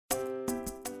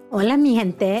Hola, mi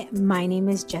gente. My name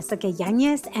is Jessica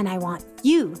Yanez, and I want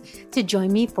you to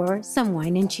join me for some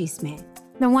Wine and Chisme.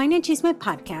 The Wine and Chisme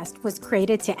podcast was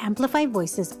created to amplify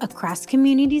voices across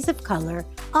communities of color,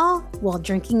 all while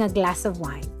drinking a glass of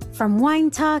wine. From wine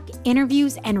talk,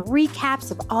 interviews, and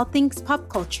recaps of all things pop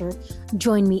culture,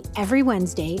 join me every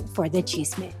Wednesday for the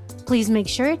Chisme. Please make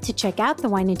sure to check out the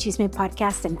Wine and Chisme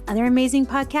podcast and other amazing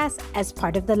podcasts as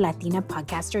part of the Latina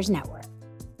Podcasters Network.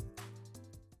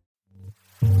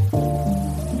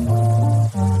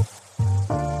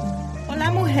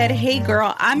 Hola, mujer. Hey,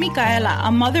 girl. I'm Micaela,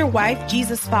 a mother, wife,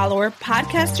 Jesus follower,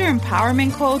 podcaster,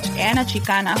 empowerment coach, and a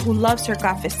Chicana who loves her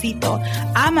cafecito.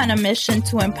 I'm on a mission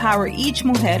to empower each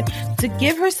mujer to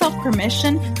give herself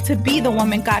permission to be the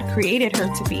woman God created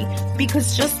her to be.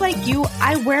 Because just like you,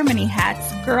 I wear many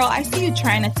hats. Girl, I see you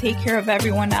trying to take care of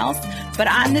everyone else. But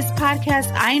on this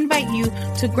podcast, I invite you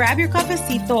to grab your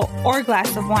cafecito or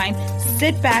glass of wine,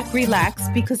 sit back, relax,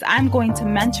 because I'm going to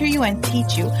mentor you and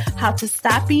teach you how to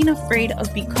stop being afraid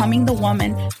of becoming the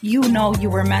woman you know you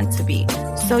were meant to be.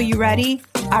 So you ready?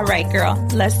 All right, girl,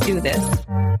 let's do this.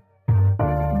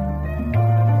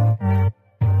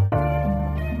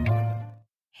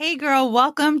 Hey, girl,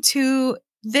 welcome to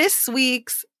this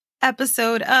week's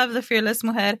episode of The Fearless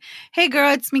Mujer. Hey,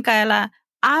 girl, it's Micaela.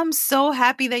 I'm so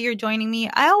happy that you're joining me.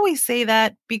 I always say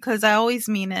that because I always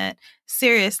mean it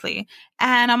seriously.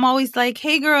 And I'm always like,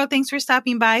 hey, girl, thanks for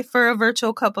stopping by for a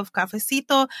virtual cup of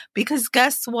cafecito. Because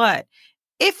guess what?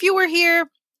 If you were here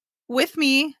with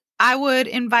me, I would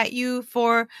invite you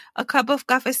for a cup of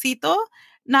cafecito.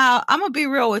 Now, I'm going to be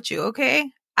real with you, okay?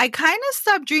 I kind of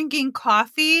stopped drinking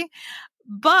coffee,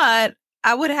 but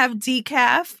I would have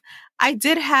decaf. I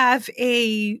did have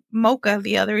a mocha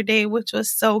the other day, which was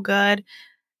so good.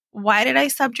 Why did I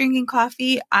stop drinking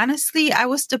coffee? Honestly, I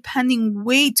was depending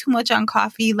way too much on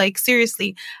coffee. Like,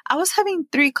 seriously, I was having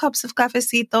 3 cups of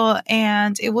cafecito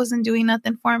and it wasn't doing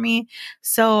nothing for me.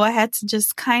 So I had to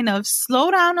just kind of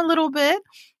slow down a little bit.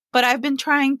 But I've been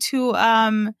trying to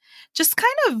just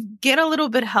kind of get a little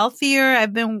bit healthier.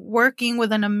 I've been working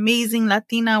with an amazing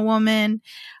Latina woman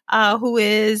who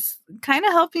is kind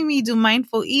of helping me do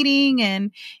mindful eating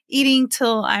and eating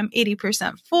till I'm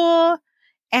 80% full.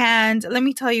 And let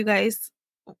me tell you guys,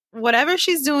 whatever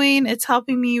she's doing, it's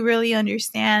helping me really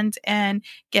understand and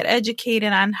get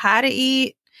educated on how to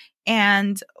eat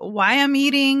and why I'm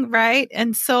eating, right?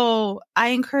 And so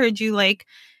I encourage you, like,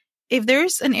 if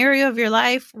there's an area of your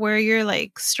life where you're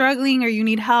like struggling or you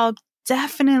need help,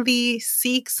 definitely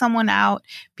seek someone out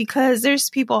because there's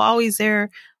people always there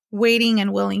waiting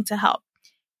and willing to help.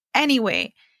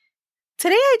 Anyway,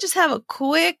 today I just have a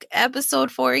quick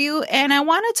episode for you, and I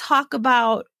want to talk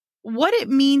about what it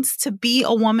means to be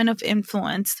a woman of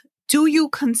influence. Do you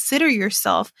consider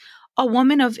yourself a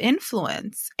woman of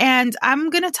influence? And I'm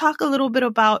going to talk a little bit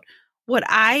about what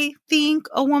I think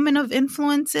a woman of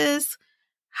influence is,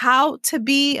 how to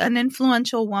be an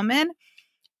influential woman.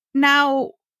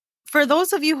 Now, for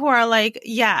those of you who are like,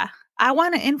 yeah, I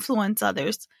want to influence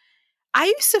others. I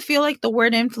used to feel like the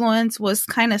word influence was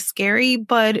kind of scary,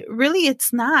 but really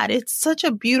it's not. It's such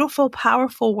a beautiful,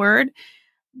 powerful word.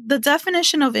 The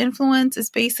definition of influence is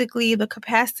basically the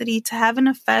capacity to have an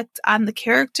effect on the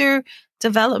character,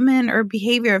 development, or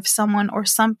behavior of someone or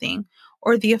something,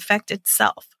 or the effect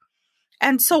itself.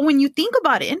 And so when you think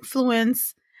about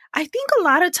influence, I think a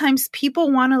lot of times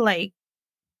people want to like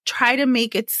try to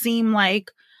make it seem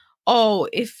like, oh,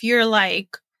 if you're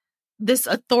like this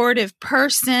authoritative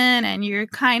person and you're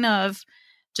kind of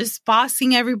just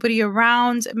bossing everybody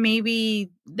around,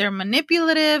 maybe they're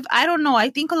manipulative. I don't know. I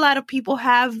think a lot of people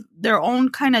have their own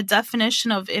kind of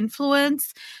definition of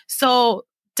influence. So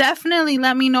definitely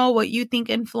let me know what you think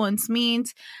influence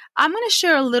means. I'm going to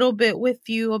share a little bit with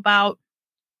you about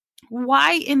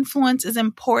why influence is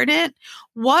important,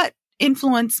 what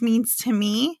influence means to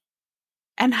me,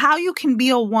 and how you can be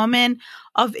a woman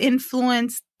of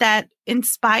influence that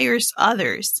inspires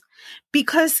others.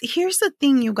 Because here's the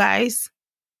thing, you guys.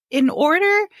 In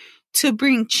order to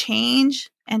bring change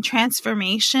and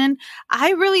transformation,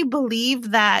 I really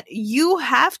believe that you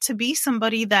have to be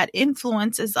somebody that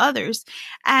influences others.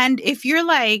 And if you're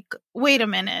like, wait a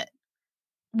minute,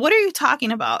 what are you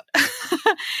talking about?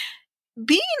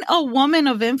 Being a woman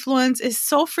of influence is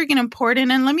so freaking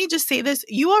important. And let me just say this,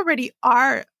 you already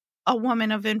are a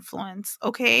woman of influence,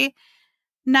 okay?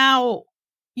 Now,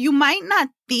 you might not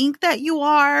think that you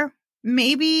are.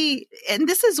 Maybe, and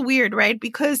this is weird, right?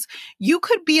 Because you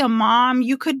could be a mom,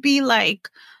 you could be like,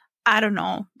 I don't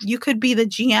know, you could be the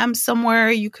GM somewhere,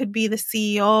 you could be the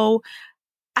CEO.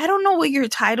 I don't know what your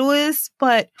title is,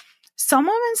 but some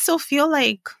women still feel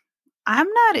like I'm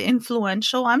not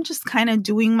influential. I'm just kind of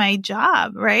doing my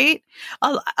job, right?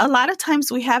 A lot of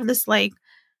times we have this like,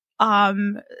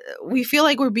 we feel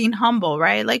like we're being humble,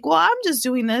 right? Like, well, I'm just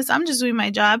doing this. I'm just doing my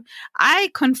job.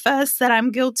 I confess that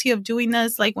I'm guilty of doing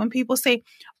this. Like when people say,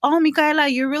 oh, Micaela,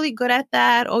 you're really good at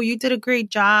that. Oh, you did a great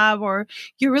job, or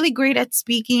you're really great at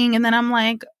speaking. And then I'm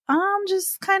like, I'm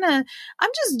just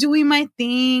doing my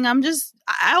thing.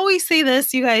 I always say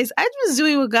this, you guys, I'm just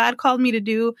doing what God called me to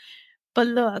do. But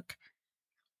look,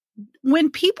 when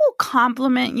people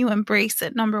compliment you, embrace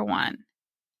it, number one,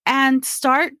 and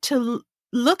start to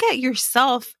look at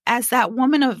yourself as that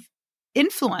woman of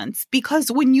influence.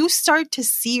 Because when you start to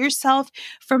see yourself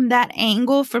from that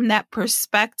angle, from that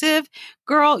perspective,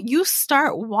 girl, you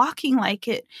start walking like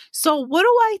it. So what do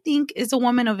I think is a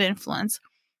woman of influence?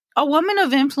 A woman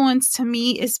of influence to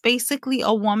me is basically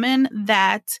a woman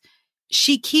that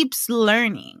she keeps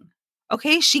learning.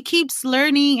 Okay, she keeps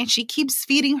learning and she keeps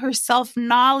feeding herself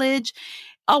knowledge.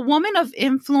 A woman of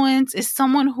influence is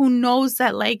someone who knows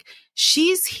that like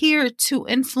she's here to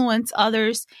influence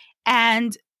others,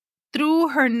 and through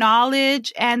her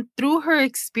knowledge and through her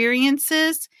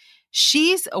experiences,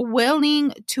 she's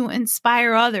willing to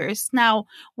inspire others. Now,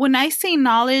 when I say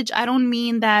knowledge, I don't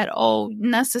mean that, oh,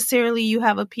 necessarily you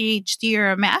have a PhD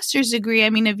or a master's degree. I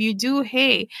mean, if you do,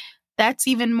 hey, that's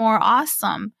even more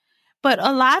awesome. But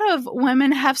a lot of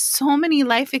women have so many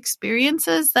life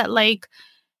experiences that like,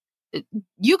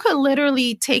 you could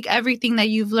literally take everything that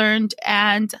you've learned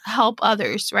and help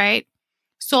others, right?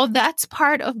 So that's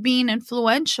part of being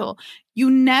influential. You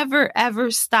never,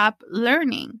 ever stop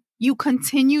learning. You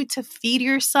continue to feed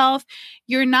yourself.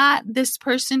 You're not this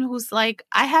person who's like,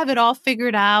 I have it all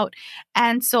figured out,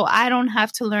 and so I don't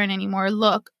have to learn anymore.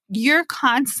 Look, you're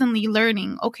constantly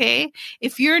learning, okay?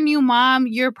 If you're a new mom,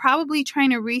 you're probably trying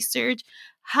to research,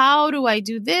 how do I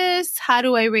do this? How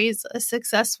do I raise a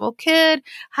successful kid?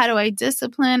 How do I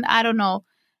discipline? I don't know.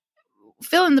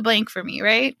 Fill in the blank for me,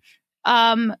 right?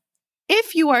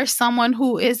 If you are someone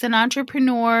who is an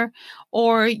entrepreneur,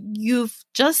 or you've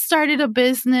just started a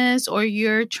business, or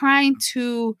you're trying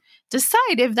to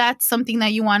decide if that's something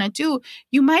that you want to do,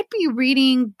 you might be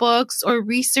reading books or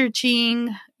researching,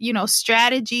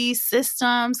 strategies,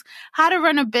 systems, how to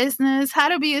run a business, how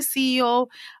to be a CEO,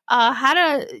 how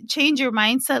to change your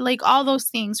mindset, like all those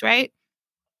things, right?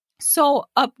 So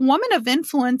a woman of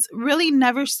influence really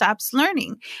never stops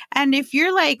learning. And if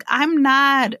you're like, I'm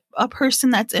not a person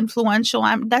that's influential,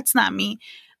 that's not me.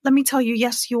 Let me tell you,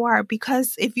 yes, you are.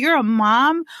 Because if you're a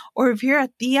mom, or if you're a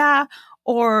tia,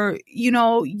 or,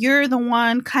 you're the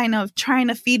one kind of trying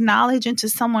to feed knowledge into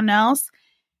someone else,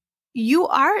 you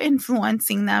are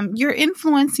influencing them. You're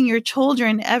influencing your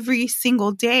children every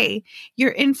single day.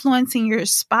 You're influencing your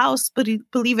spouse, but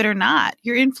believe it or not,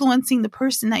 you're influencing the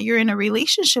person that you're in a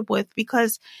relationship with.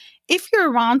 Because if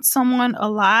you're around someone a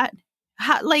lot,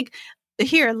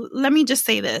 here, let me just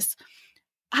say this.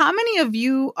 How many of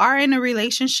you are in a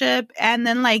relationship and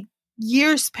then like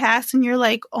years pass and you're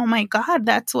like, oh my God,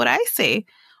 that's what I say.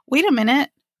 Wait a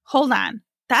minute. Hold on.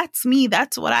 That's me.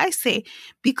 That's what I say.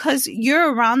 Because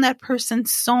you're around that person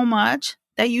so much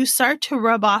that you start to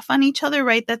rub off on each other,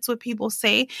 right? That's what people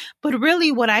say. But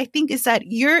really what I think is that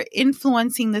you're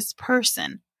influencing this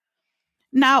person.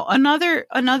 Now, another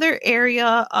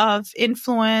area of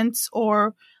influence,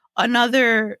 or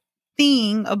another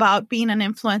thing about being an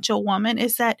influential woman,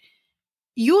 is that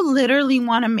you literally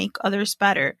want to make others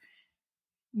better.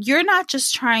 You're not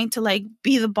just trying to like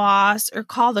be the boss or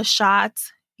call the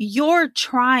shots. You're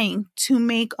trying to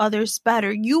make others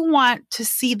better. You want to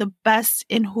see the best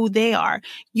in who they are.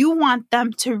 You want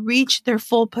them to reach their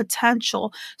full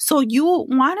potential. So you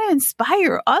want to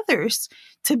inspire others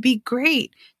to be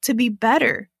great, to be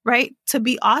better, right? To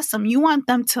be awesome. You want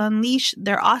them to unleash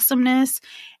their awesomeness.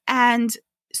 And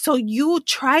so you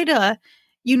try to,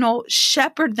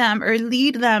 shepherd them or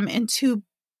lead them into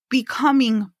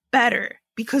becoming better,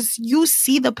 because you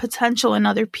see the potential in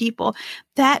other people.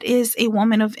 That is a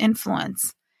woman of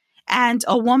influence. And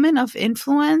a woman of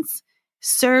influence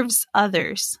serves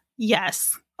others.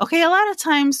 Yes. Okay, a lot of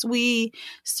times we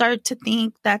start to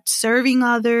think that serving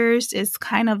others is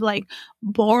kind of like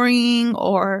boring,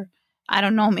 or I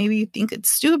don't know, maybe you think it's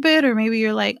stupid, or maybe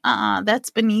you're like, that's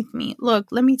beneath me. Look,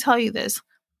 let me tell you this.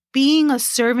 Being a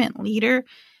servant leader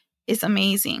is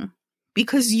amazing,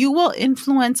 because you will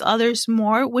influence others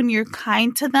more when you're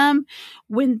kind to them,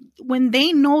 when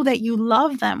they know that you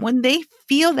love them, when they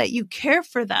feel that you care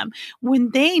for them,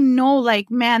 when they know like,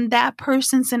 man, that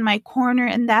person's in my corner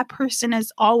and that person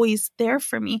is always there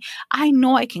for me. I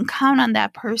know I can count on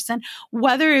that person,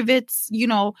 whether if it's,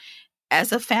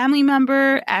 as a family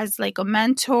member, as like a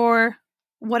mentor,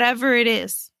 whatever it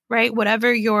is, right?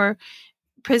 Whatever your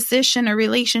position or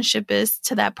relationship is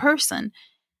to that person.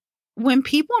 When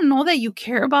people know that you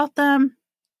care about them,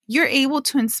 you're able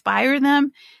to inspire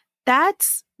them.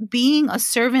 That's being a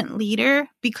servant leader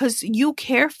because you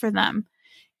care for them.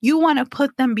 You want to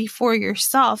put them before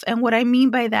yourself. And what I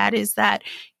mean by that is that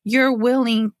you're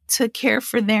willing to care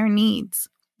for their needs.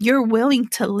 You're willing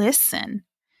to listen.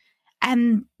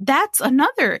 And that's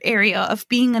another area of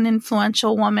being an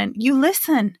influential woman. You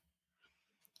listen.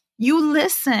 You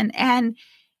listen. And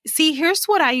see, here's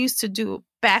what I used to do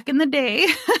back in the day.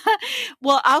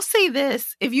 Well, I'll say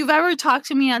this. If you've ever talked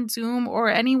to me on Zoom or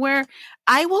anywhere,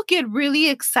 I will get really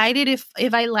excited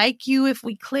if I like you, if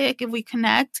we click, if we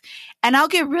connect, and I'll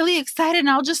get really excited and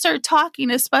I'll just start talking,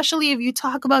 especially if you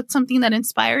talk about something that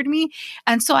inspired me.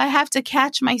 And so I have to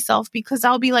catch myself because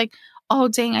I'll be like, oh,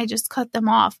 dang, I just cut them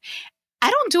off. I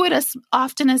don't do it as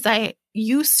often as I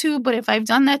used to, but if I've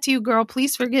done that to you, girl,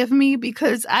 please forgive me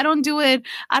because I don't do it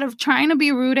out of trying to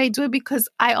be rude. I do it because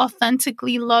I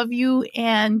authentically love you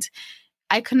and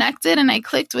I connected and I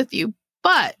clicked with you.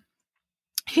 But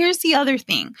here's the other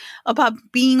thing about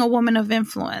being a woman of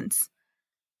influence.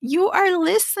 You are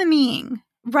listening,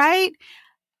 right?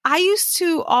 I used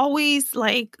to always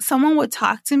like someone would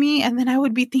talk to me and then I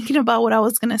would be thinking about what I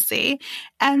was going to say.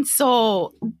 And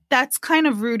so that's kind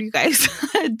of rude, you guys.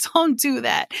 Don't do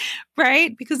that,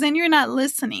 right? Because then you're not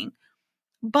listening.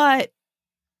 But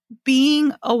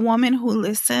being a woman who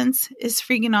listens is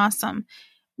freaking awesome.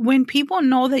 When people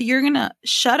know that you're going to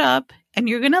shut up and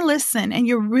you're going to listen and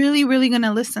you're really, really going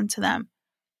to listen to them,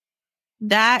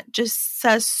 that just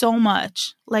says so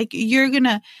much. Like you're going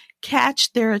to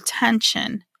catch their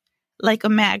attention like a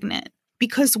magnet,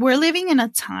 because we're living in a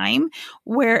time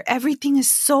where everything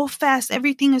is so fast.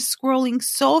 Everything is scrolling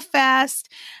so fast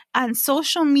on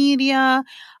social media.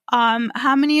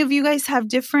 How many of you guys have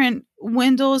different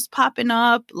windows popping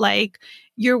up? Like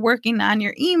you're working on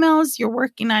your emails, you're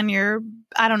working on your,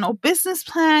 business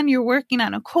plan, you're working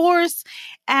on a course,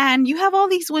 and you have all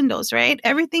these windows, right?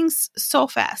 Everything's so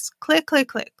fast. Click, click,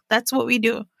 click. That's what we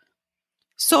do.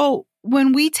 So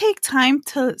when we take time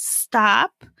to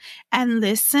stop and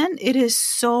listen, it is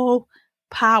so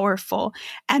powerful.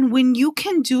 And when you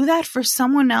can do that for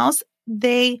someone else,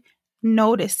 they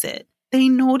notice it. They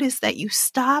notice that you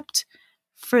stopped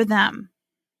for them.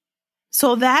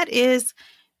 So that is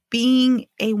being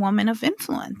a woman of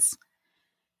influence.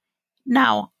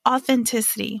 Now,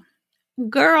 authenticity.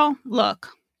 Girl, look,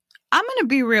 I'm going to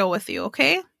be real with you,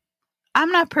 okay?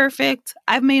 I'm not perfect.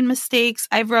 I've made mistakes.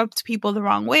 I've rubbed people the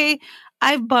wrong way.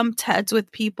 I've bumped heads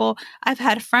with people. I've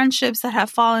had friendships that have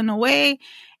fallen away.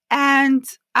 And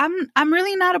I'm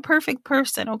really not a perfect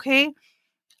person, okay?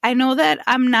 I know that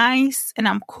I'm nice and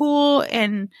I'm cool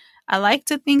and I like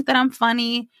to think that I'm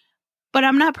funny, but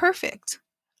I'm not perfect.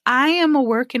 I am a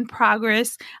work in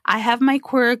progress. I have my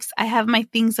quirks. I have my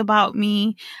things about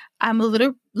me. I'm a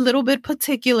little bit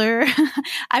particular.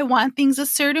 I want things a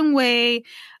certain way.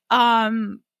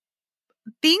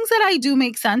 Things that I do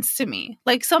make sense to me.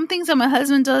 Like some things that my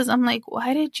husband does, I'm like,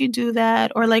 why did you do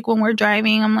that? Or like when we're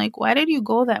driving, I'm like, why did you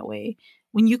go that way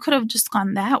when you could have just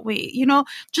gone that way?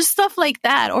 Just stuff like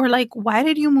that. Or like, why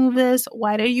did you move this?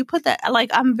 Why did you put that? Like,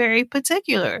 I'm very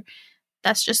particular.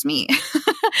 That's just me.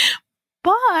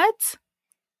 But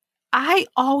I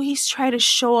always try to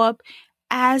show up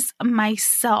as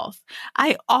myself.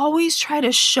 I always try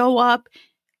to show up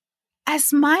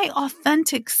as my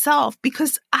authentic self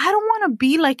because I don't want to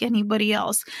be like anybody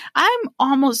else. I'm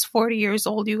almost 40 years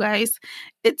old, you guys.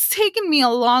 It's taken me a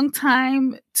long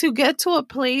time to get to a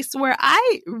place where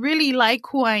I really like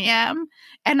who I am.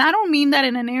 And I don't mean that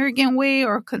in an arrogant way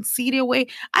or conceited way.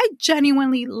 I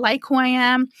genuinely like who I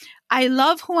am. I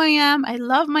love who I am. I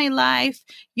love my life.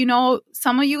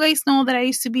 Some of you guys know that I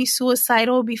used to be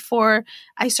suicidal before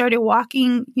I started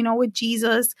walking, with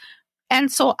Jesus. And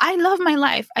so I love my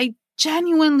life. I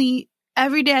genuinely,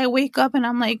 every day I wake up and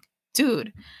I'm like,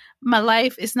 dude, my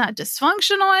life is not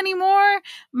dysfunctional anymore.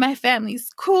 My family's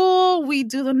cool. We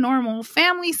do the normal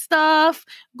family stuff,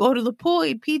 go to the pool,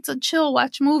 eat pizza, chill,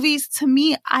 watch movies. To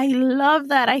me, I love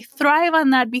that. I thrive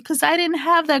on that because I didn't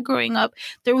have that growing up.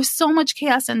 There was so much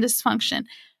chaos and dysfunction.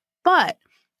 But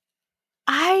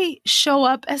I show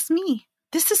up as me.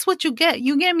 This is what you get.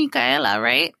 You get Micaela,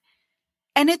 right?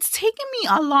 And it's taken me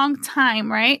a long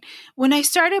time, right? When I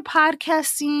started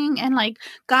podcasting and like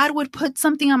God would put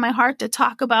something on my heart to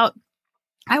talk about,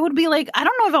 I would be like, I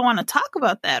don't know if I want to talk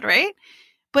about that, right?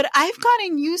 But I've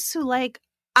gotten used to like,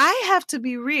 I have to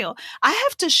be real. I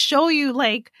have to show you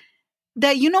like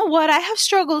that, you know what? I have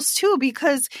struggles too,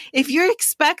 because if you're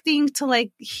expecting to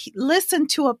like listen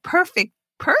to a perfect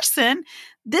person,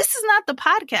 this is not the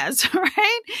podcast,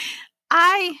 right?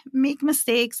 I make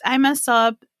mistakes. I mess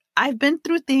up. I've been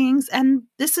through things, and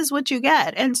this is what you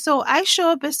get. And so I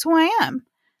show up as who I am.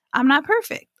 I'm not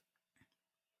perfect.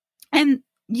 And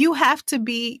you have to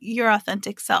be your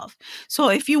authentic self. So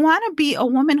if you want to be a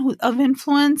woman of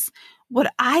influence,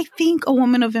 what I think a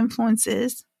woman of influence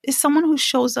is someone who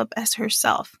shows up as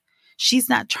herself. She's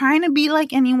not trying to be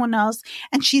like anyone else,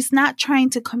 and she's not trying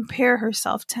to compare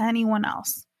herself to anyone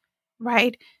else,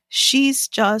 right? She's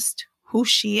just who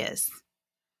she is.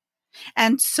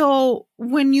 And so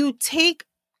when you take,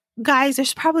 guys,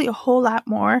 there's probably a whole lot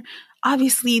more.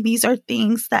 Obviously, these are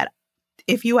things that,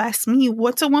 if you ask me,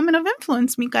 what's a woman of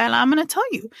influence, Micaela, I'm going to tell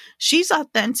you. She's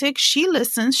authentic. She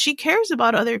listens. She cares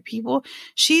about other people.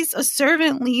 She's a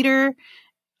servant leader.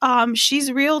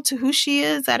 She's real to who she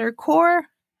is at her core.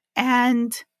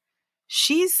 And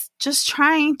she's just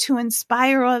trying to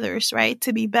inspire others, right,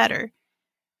 to be better.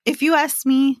 If you ask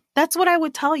me, that's what I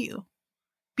would tell you.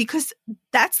 Because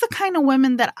that's the kind of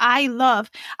women that I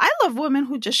love. I love women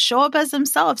who just show up as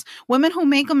themselves. Women who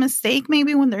make a mistake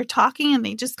maybe when they're talking and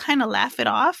they just kind of laugh it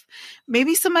off.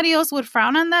 Maybe somebody else would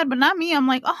frown on that, but not me. I'm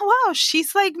like, oh, wow,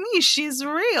 she's like me. She's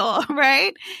real,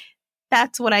 right?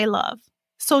 That's what I love.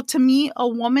 So to me, a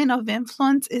woman of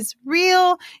influence is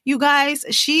real. You guys,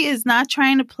 she is not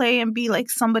trying to play and be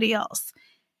like somebody else.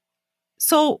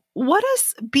 So what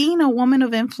does being a woman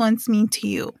of influence mean to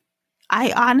you?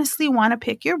 I honestly want to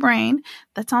pick your brain.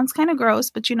 That sounds kind of gross,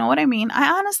 but you know what I mean. I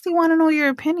honestly want to know your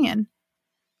opinion.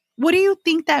 What do you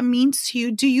think that means to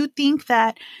you? Do you think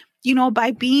that,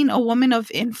 by being a woman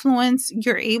of influence,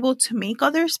 you're able to make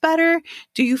others better?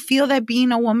 Do you feel that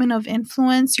being a woman of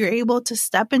influence, you're able to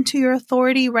step into your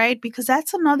authority, right? Because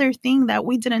that's another thing that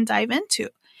we didn't dive into.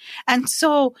 And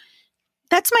so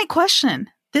that's my question.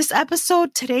 This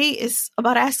episode today is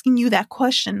about asking you that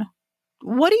question.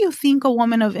 What do you think a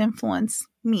woman of influence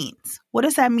means? What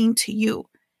does that mean to you?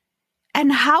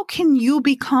 And how can you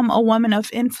become a woman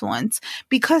of influence?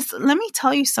 Because let me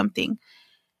tell you something.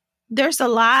 There's a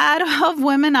lot of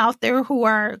women out there who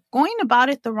are going about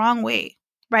it the wrong way,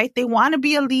 right? They want to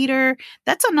be a leader.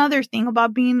 That's another thing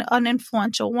about being an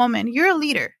influential woman. You're a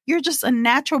leader. You're just a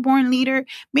natural born leader.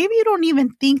 Maybe you don't even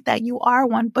think that you are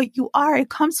one, but you are. It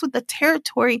comes with the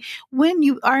territory when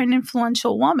you are an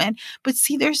influential woman. But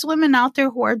see, there's women out there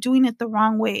who are doing it the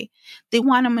wrong way. They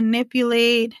want to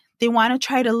manipulate. They want to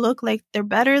try to look like they're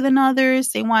better than others.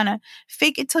 They want to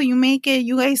fake it till you make it.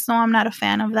 You guys know I'm not a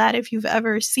fan of that. If you've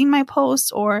ever seen my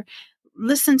posts or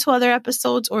listened to other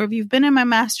episodes, or if you've been in my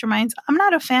masterminds, I'm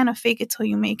not a fan of fake it till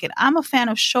you make it. I'm a fan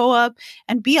of show up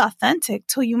and be authentic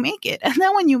till you make it. And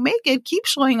then when you make it, keep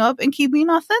showing up and keep being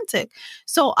authentic.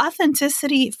 So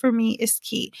authenticity for me is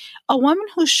key. A woman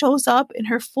who shows up in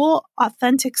her full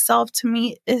authentic self to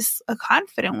me is a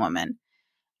confident woman.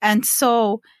 And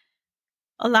so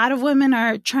a lot of women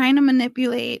are trying to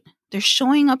manipulate. They're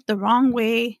showing up the wrong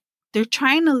way. They're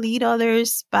trying to lead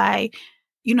others by,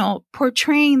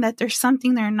 portraying that there's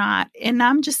something they're not. And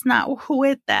I'm just not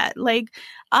with that. Like,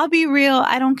 I'll be real.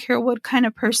 I don't care what kind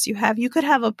of purse you have. You could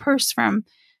have a purse from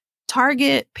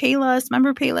Target, Payless.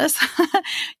 Remember Payless?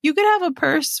 You could have a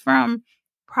purse from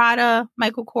Prada,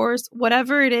 Michael Kors,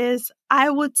 whatever it is.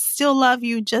 I would still love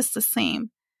you just the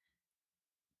same.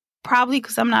 Probably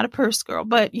because I'm not a purse girl,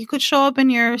 but you could show up in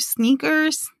your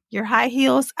sneakers, your high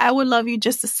heels. I would love you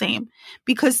just the same,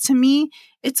 because to me,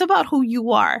 it's about who you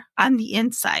are on the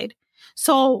inside.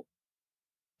 So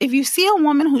if you see a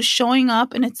woman who's showing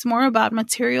up and it's more about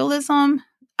materialism,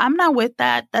 I'm not with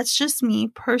that. That's just me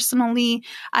personally.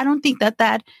 I don't think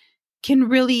that can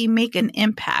really make an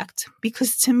impact,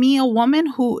 because to me, a woman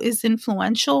who is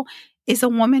influential is a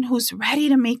woman who's ready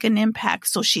to make an impact.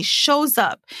 So she shows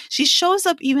up. She shows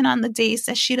up even on the days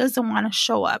that she doesn't want to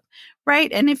show up,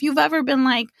 right? And if you've ever been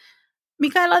like,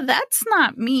 Micaela, that's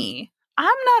not me. I'm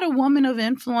not a woman of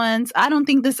influence. I don't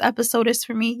think this episode is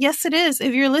for me. Yes, it is.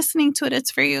 If you're listening to it,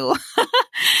 it's for you.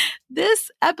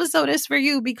 This episode is for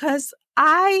you, because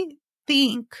I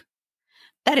think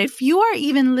that if you are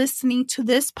even listening to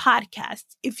this podcast,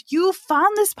 if you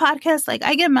found this podcast, like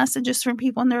I get messages from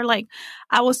people and they're like,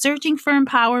 I was searching for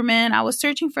empowerment. I was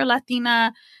searching for a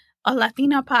Latina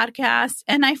podcast,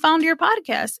 and I found your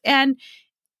podcast. And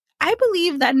I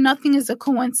believe that nothing is a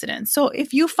coincidence. So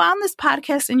if you found this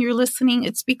podcast and you're listening,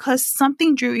 it's because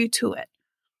something drew you to it,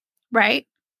 right?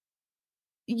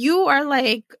 You are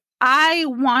like, I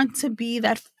want to be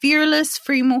that fearless,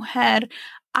 free mujer.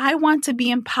 I want to be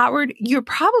empowered. You're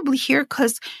probably here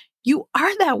because you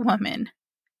are that woman.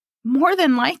 more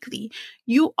than likely,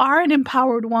 you are an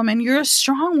empowered woman. You're a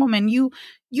strong woman. You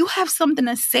have something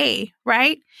to say,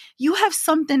 right? You have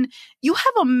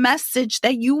a message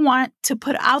that you want to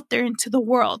put out there into the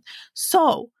world.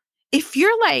 So if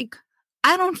you're like,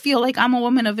 I don't feel like I'm a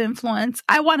woman of influence,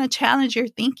 I want to challenge your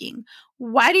thinking.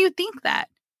 Why do you think that?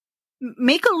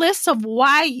 Make a list of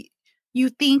why you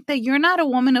think that you're not a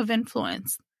woman of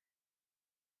influence.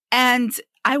 And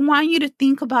I want you to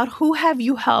think about who have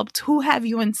you helped? Who have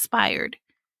you inspired?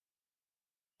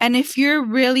 And if you're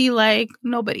really like,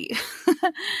 nobody,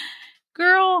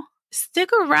 girl,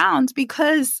 stick around,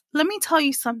 because let me tell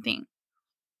you something.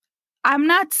 I'm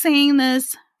not saying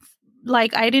this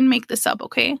like I didn't make this up,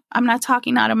 okay? I'm not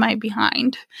talking out of my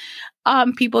behind.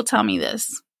 People tell me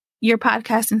this. Your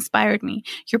podcast inspired me.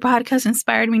 Your podcast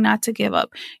inspired me not to give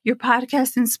up. Your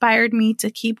podcast inspired me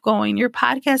to keep going. Your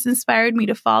podcast inspired me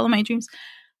to follow my dreams.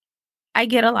 I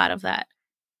get a lot of that.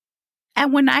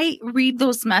 And when I read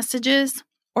those messages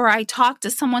or I talk to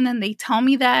someone and they tell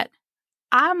me that,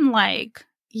 I'm like,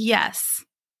 yes.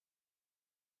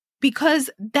 Because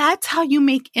that's how you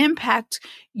make impact.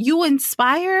 You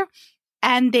inspire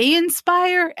and they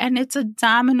inspire, and it's a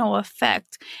domino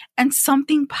effect. And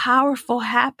something powerful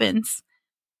happens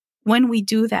when we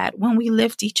do that, when we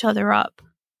lift each other up.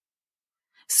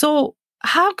 So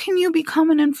how can you become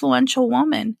an influential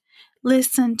woman?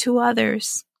 Listen to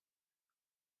others.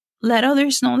 Let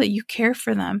others know that you care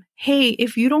for them. Hey,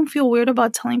 if you don't feel weird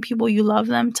about telling people you love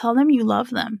them, tell them you love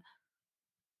them.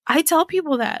 I tell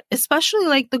people that, especially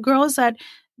like the girls that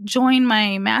join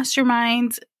my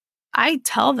mastermind. I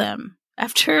tell them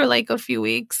after like a few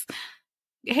weeks,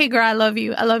 hey girl, I love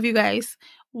you. I love you guys.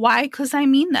 Why? Because I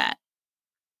mean that.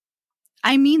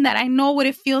 I mean that. I know what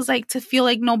it feels like to feel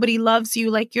like nobody loves you,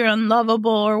 like you're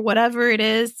unlovable or whatever it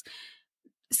is.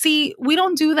 See, we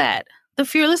don't do that. The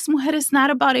Fearless Mujer is not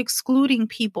about excluding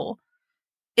people.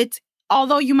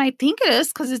 Although you might think it is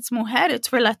because it's mujer, it's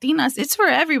for Latinas, it's for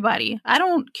everybody. I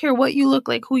don't care what you look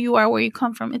like, who you are, where you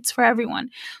come from. It's for everyone.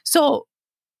 So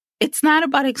it's not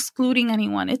about excluding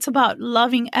anyone. It's about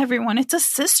loving everyone. It's a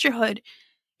sisterhood.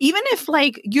 Even if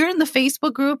like you're in the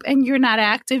Facebook group and you're not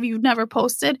active, you've never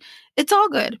posted, it's all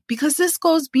good because this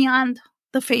goes beyond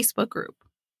the Facebook group.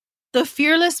 The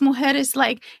Fearless Mujer is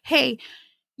like, hey,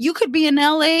 you could be in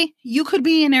LA, you could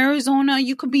be in Arizona,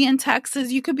 you could be in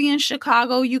Texas, you could be in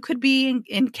Chicago, you could be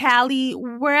in Cali,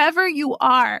 wherever you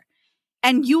are,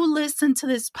 and you listen to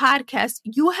this podcast,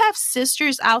 you have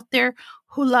sisters out there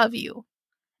who love you.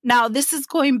 Now, this is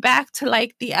going back to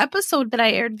like the episode that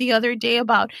I aired the other day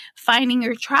about finding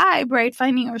your tribe, right?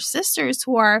 Finding your sisters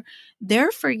who are there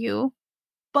for you,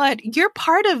 but you're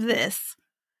part of this.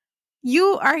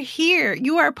 You are here.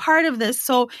 You are part of this.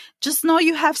 So just know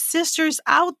you have sisters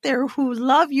out there who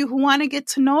love you, who want to get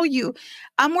to know you.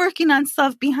 I'm working on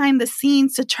stuff behind the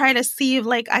scenes to try to see if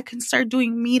like I can start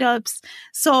doing meetups.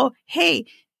 So, hey,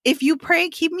 if you pray,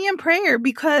 keep me in prayer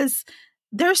because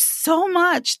there's so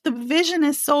much. The vision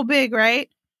is so big, right?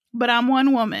 But I'm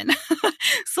one woman.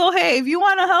 So, hey, if you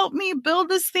want to help me build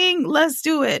this thing, let's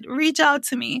do it. Reach out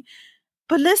to me.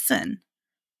 But listen.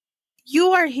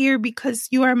 You are here because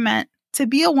you are meant to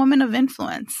be a woman of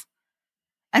influence.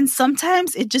 And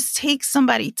sometimes it just takes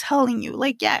somebody telling you,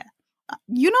 like, yeah,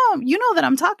 you know that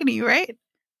I'm talking to you, right?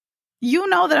 You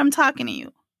know that I'm talking to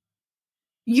you.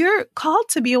 You're called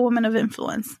to be a woman of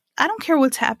influence. I don't care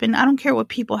what's happened. I don't care what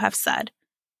people have said.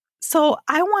 So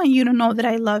I want you to know that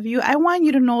I love you. I want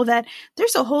you to know that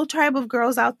there's a whole tribe of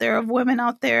girls out there, of women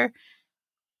out there.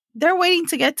 They're waiting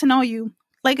to get to know you.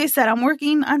 Like I said, I'm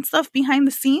working on stuff behind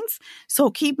the scenes. So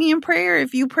keep me in prayer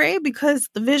if you pray because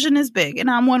the vision is big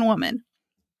and I'm one woman.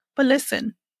 But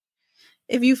listen,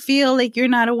 if you feel like you're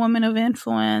not a woman of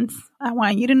influence, I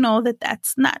want you to know that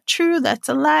that's not true. That's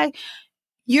a lie.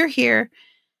 You're here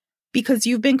because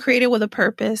you've been created with a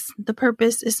purpose. The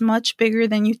purpose is much bigger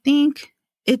than you think.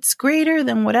 It's greater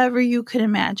than whatever you could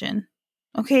imagine.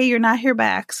 Okay, you're not here by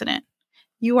accident.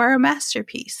 You are a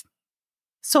masterpiece.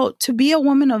 So to be a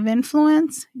woman of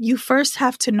influence, you first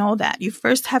have to know that. You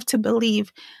first have to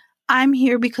believe, I'm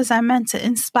here because I'm meant to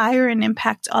inspire and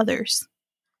impact others.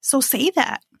 So say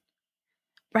that.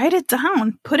 Write it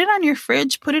down. Put it on your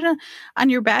fridge. Put it on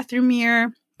your bathroom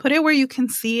mirror. Put it where you can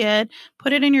see it.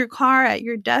 Put it in your car, at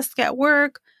your desk, at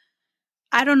work.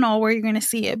 I don't know where you're going to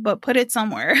see it, but put it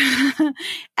somewhere.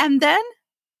 And then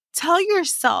tell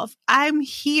yourself, I'm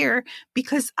here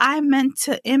because I'm meant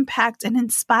to impact and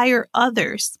inspire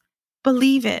others.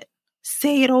 Believe it.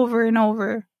 Say it over and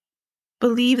over.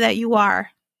 Believe that you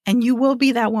are, and you will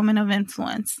be that woman of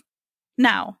influence.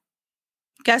 Now,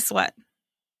 guess what?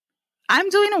 I'm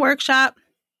doing a workshop.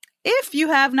 If you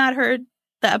have not heard,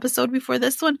 the episode before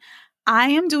this one, I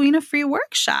am doing a free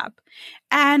workshop.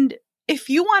 And if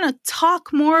you want to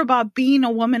talk more about being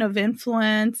a woman of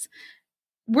influence,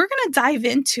 we're going to dive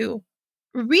into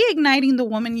reigniting the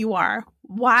woman you are.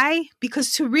 Why?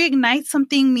 Because to reignite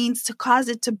something means to cause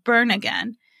it to burn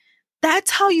again.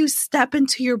 That's how you step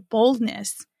into your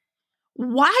boldness.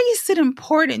 Why is it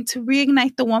important to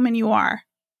reignite the woman you are?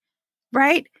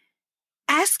 Right?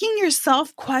 Asking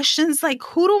yourself questions like,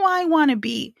 who do I want to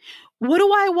be? What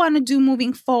do I want to do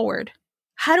moving forward?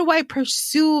 How do I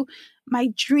pursue my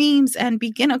dreams and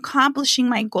begin accomplishing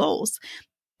my goals?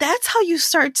 That's how you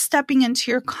start stepping into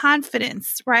your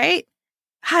confidence, right?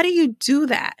 How do you do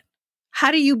that? How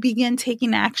do you begin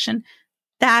taking action?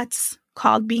 That's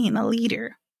called being a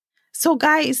leader. So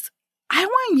guys, I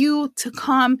want you to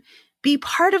come be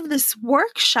part of this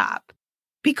workshop,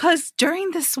 because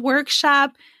during this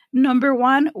workshop, number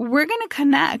one, we're going to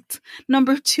connect.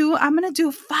 Number two, I'm going to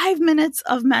do 5 minutes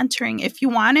of mentoring. If you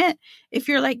want it, if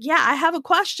you're like, yeah, I have a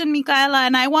question, Micaela,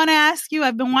 and I want to ask you,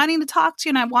 I've been wanting to talk to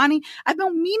you, and I've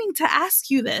been meaning to ask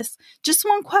you this. Just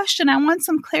one question. I want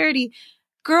some clarity.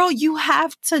 Girl, you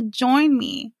have to join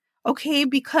me, okay?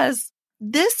 Because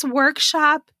this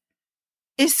workshop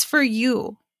is for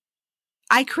you.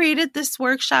 I created this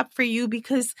workshop for you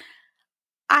because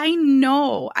I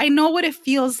know what it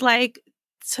feels like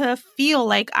to feel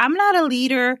like I'm not a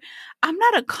leader. I'm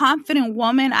not a confident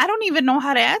woman. I don't even know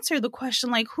how to answer the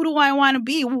question, like, who do I want to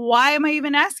be? Why am I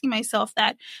even asking myself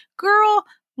that? Girl,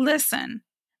 listen,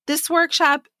 this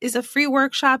workshop is a free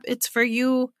workshop. It's for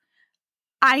you.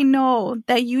 I know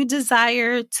that you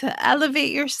desire to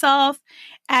elevate yourself.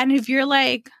 And if you're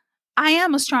like, I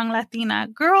am a strong Latina,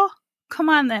 girl, come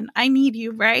on then. I need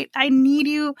you, right? I need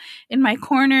you in my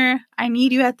corner. I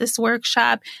need you at this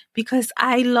workshop because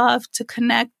I love to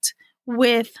connect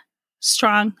with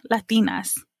strong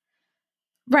Latinas,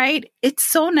 right? It's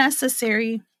so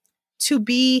necessary to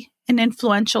be an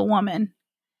influential woman.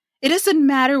 It doesn't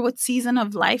matter what season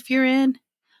of life you're in.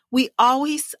 We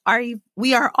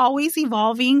are always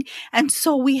evolving. And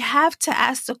so we have to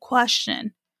ask the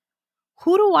question,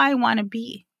 who do I want to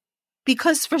be?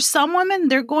 Because for some women,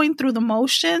 they're going through the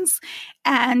motions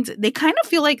and they kind of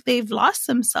feel like they've lost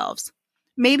themselves,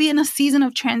 maybe in a season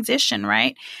of transition,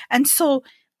 right? And so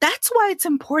that's why it's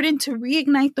important to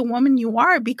reignite the woman you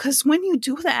are, because when you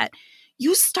do that,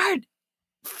 you start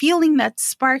feeling that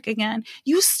spark again.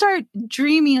 You start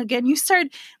dreaming again. You start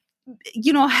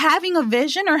having a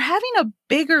vision or having a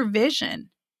bigger vision.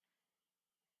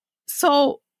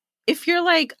 So if you're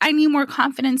like, I need more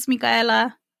confidence,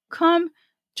 Micaela, come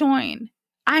join.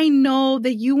 I know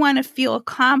that you want to feel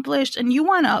accomplished and you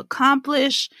want to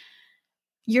accomplish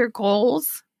your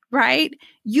goals, right?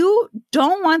 You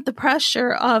don't want the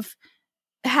pressure of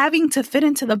having to fit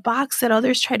into the box that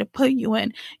others try to put you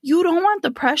in. You don't want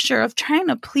the pressure of trying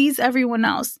to please everyone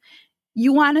else.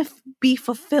 You want to be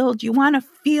fulfilled. You want to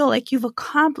feel like you've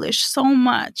accomplished so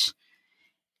much.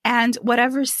 And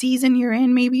whatever season you're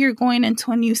in, maybe you're going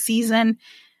into a new season.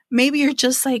 Maybe you're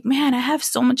just like, man, I have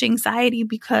so much anxiety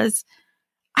because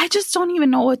I just don't even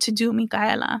know what to do,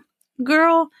 Micaela.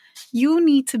 Girl, you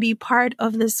need to be part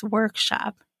of this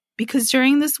workshop, because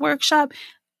during this workshop,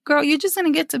 girl, you're just going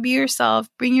to get to be yourself.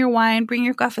 Bring your wine, bring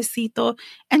your cafecito,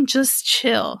 and just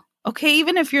chill. Okay?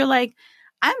 Even if you're like,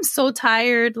 I'm so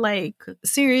tired, like,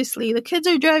 seriously, the kids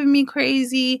are driving me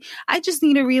crazy. I just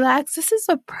need to relax. This is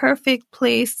a perfect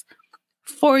place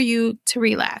for you to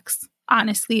relax.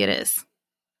 Honestly, it is.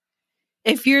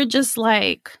 If you're just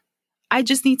like, I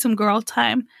just need some girl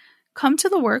time, come to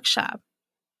the workshop.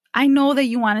 I know that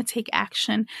you want to take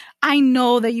action. I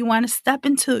know that you want to step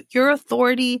into your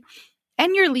authority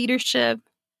and your leadership.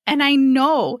 And I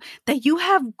know that you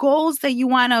have goals that you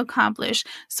want to accomplish.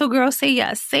 So girl, say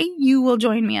yes. Say you will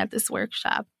join me at this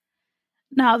workshop.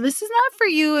 Now, this is not for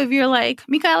you if you're like,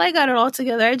 Micaela, I got it all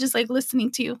together. I just like listening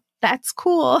to you. That's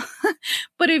cool.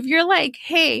 But if you're like,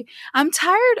 hey, I'm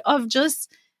tired of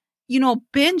just,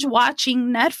 binge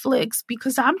watching Netflix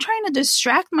because I'm trying to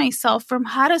distract myself from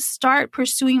how to start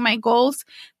pursuing my goals,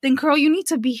 then girl, you need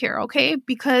to be here, okay?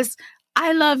 Because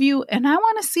I love you and I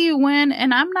want to see you win,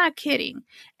 and I'm not kidding.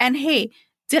 And hey,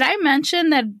 did I mention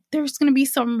that there's going to be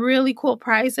some really cool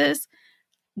prizes?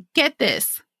 Get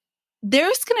this.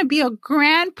 There's going to be a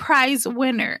grand prize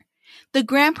winner. The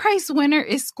grand prize winner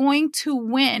is going to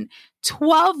win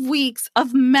 12 weeks of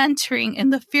mentoring in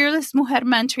the Fearless Mujer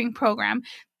Mentoring Program.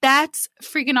 That's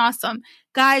freaking awesome.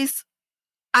 Guys,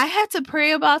 I had to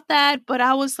pray about that, but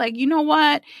I was like, you know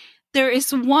what? There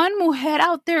is one mujer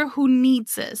out there who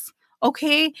needs this.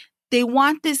 Okay, they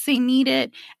want this, they need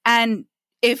it. And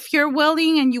if you're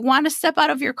willing and you want to step out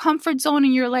of your comfort zone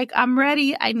and you're like, I'm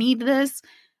ready, I need this.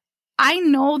 I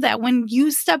know that when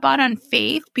you step out on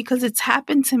faith, because it's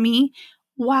happened to me,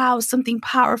 wow, something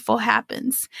powerful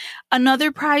happens.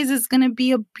 Another prize is going to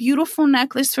be a beautiful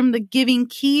necklace from the Giving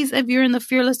Keys. If you're in the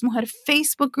Fearless Mujer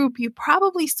Facebook group, you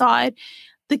probably saw it.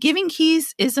 The Giving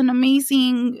Keys is an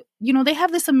amazing, they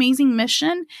have this amazing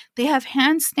mission. They have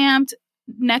hand-stamped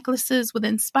necklaces with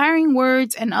inspiring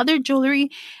words and other jewelry,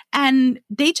 and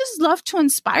they just love to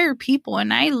inspire people,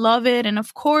 and I love it. And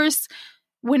of course,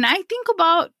 when I think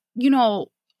about,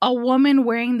 a woman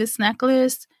wearing this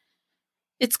necklace,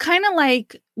 it's kind of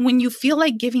like when you feel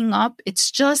like giving up, it's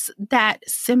just that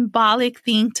symbolic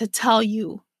thing to tell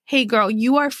you, hey girl,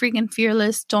 you are freaking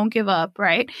fearless. Don't give up,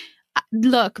 right?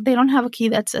 Look, they don't have a key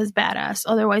that says badass.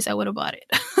 Otherwise, I would have bought it.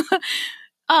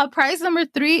 Prize number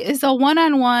 3 is a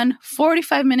one-on-one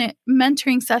 45-minute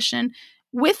mentoring session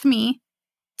with me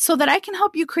so that I can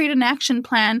help you create an action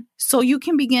plan so you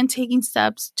can begin taking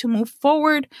steps to move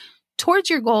forward towards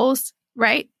your goals,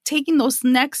 right? Taking those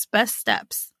next best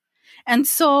steps. And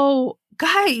so,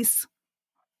 guys,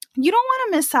 you don't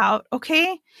want to miss out,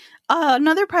 okay?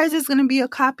 Another prize is going to be a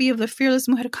copy of the Fearless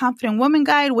Mujer Confident Woman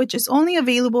Guide, which is only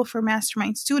available for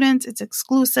Mastermind students. It's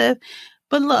exclusive.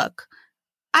 But look,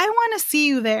 I want to see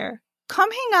you there. Come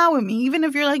hang out with me. Even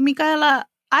if you're like, Micaela,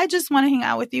 I just want to hang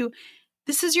out with you.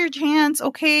 This is your chance,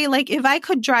 okay? Like, if I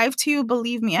could drive to you,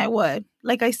 believe me, I would.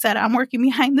 Like I said, I'm working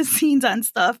behind the scenes on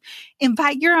stuff.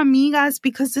 Invite your amigas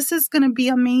because this is going to be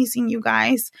amazing, you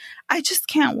guys. I just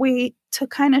can't wait to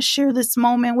kind of share this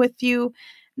moment with you.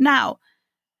 Now,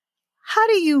 how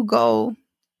do you go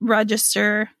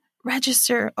register?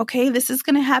 Okay, this is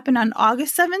going to happen on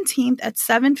August 17th at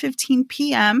 7:15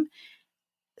 p.m.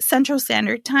 Central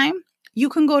Standard Time. You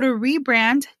can go to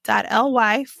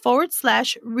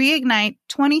rebrand.ly/reignite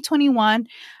 2021.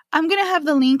 I'm going to have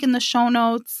the link in the show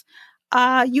notes.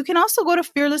 You can also go to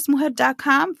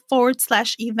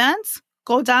fearlessmujer.com/events.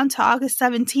 Go down to August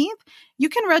 17th. You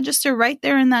can register right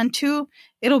there and then too.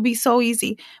 It'll be so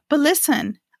easy. But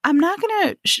listen, I'm not going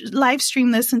to live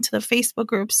stream this into the Facebook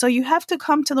group. So you have to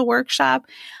come to the workshop.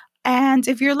 And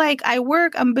if you're like, I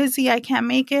work, I'm busy, I can't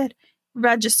make it,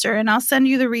 register and I'll send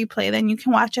you the replay. Then you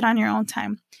can watch it on your own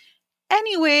time.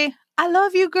 Anyway, I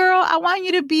love you, girl. I want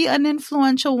you to be an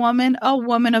influential woman, a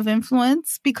woman of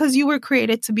influence, because you were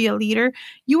created to be a leader.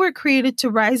 You were created to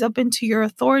rise up into your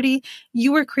authority.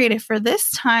 You were created for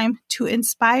this time to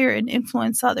inspire and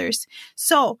influence others.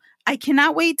 So I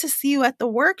cannot wait to see you at the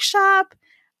workshop.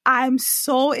 I'm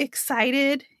so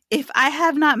excited. If I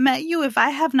have not met you, if I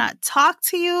have not talked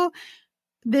to you,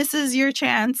 this is your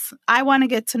chance. I want to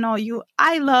get to know you.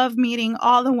 I love meeting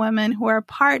all the women who are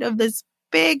part of this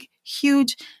big,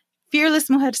 huge, Fearless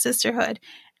Mujer sisterhood.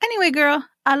 Anyway, girl,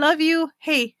 I love you.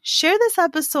 Hey, share this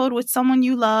episode with someone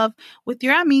you love, with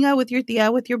your amiga, with your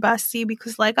tia, with your bestie,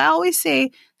 because like I always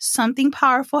say, something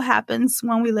powerful happens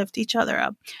when we lift each other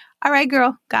up. All right,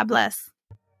 girl, God bless.